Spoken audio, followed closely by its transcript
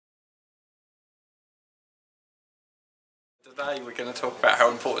Today we're going to talk about how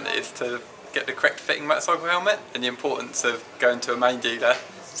important it is to get the correct fitting motorcycle helmet and the importance of going to a main dealer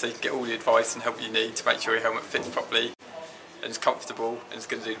so you can get all the advice and help you need to make sure your helmet fits properly and is comfortable and is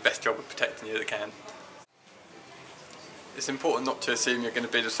going to do the best job of protecting you that it can. It's important not to assume you're going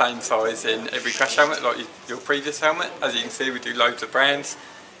to be the same size in every crash helmet like your previous helmet. As you can see, we do loads of brands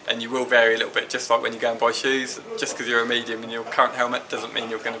and you will vary a little bit, just like when you go and buy shoes. Just because you're a medium in your current helmet doesn't mean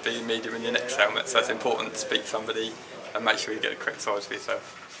you're going to be a medium in your next helmet, so it's important to speak to somebody and make sure you get the correct size for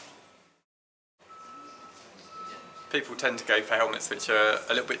yourself. People tend to go for helmets which are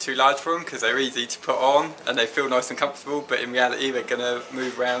a little bit too large for them because they're easy to put on and they feel nice and comfortable, but in reality they're going to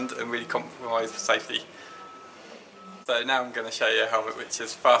move around and really compromise safety. So now I'm going to show you a helmet which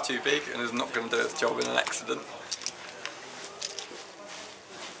is far too big and is not going to do its job in an accident.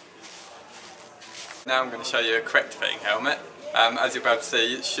 Now I'm going to show you a correct fitting helmet. As you're about to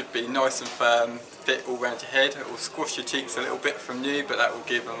see, it should be nice and firm, fit all around your head. It will squash your cheeks a little bit from new, but that will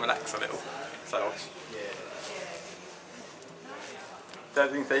give them relax a little. So,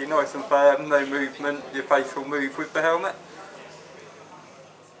 as you can see, nice and firm, no movement, your face will move with the helmet.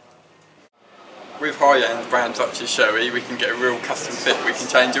 With high-end brands such as Shoei, we can get a real custom fit. We can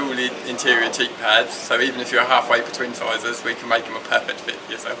change all the interior cheek pads, so even if you're halfway between sizes, we can make them a perfect fit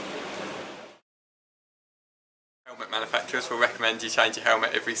for yourself. Helmet manufacturers will recommend you change your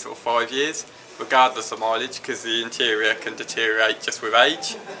helmet every sort of 5 years, regardless of mileage, because the interior can deteriorate just with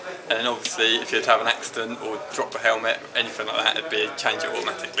age. And then obviously if you're to have an accident or drop the helmet, anything like that, it'd be change it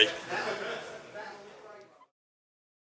automatically.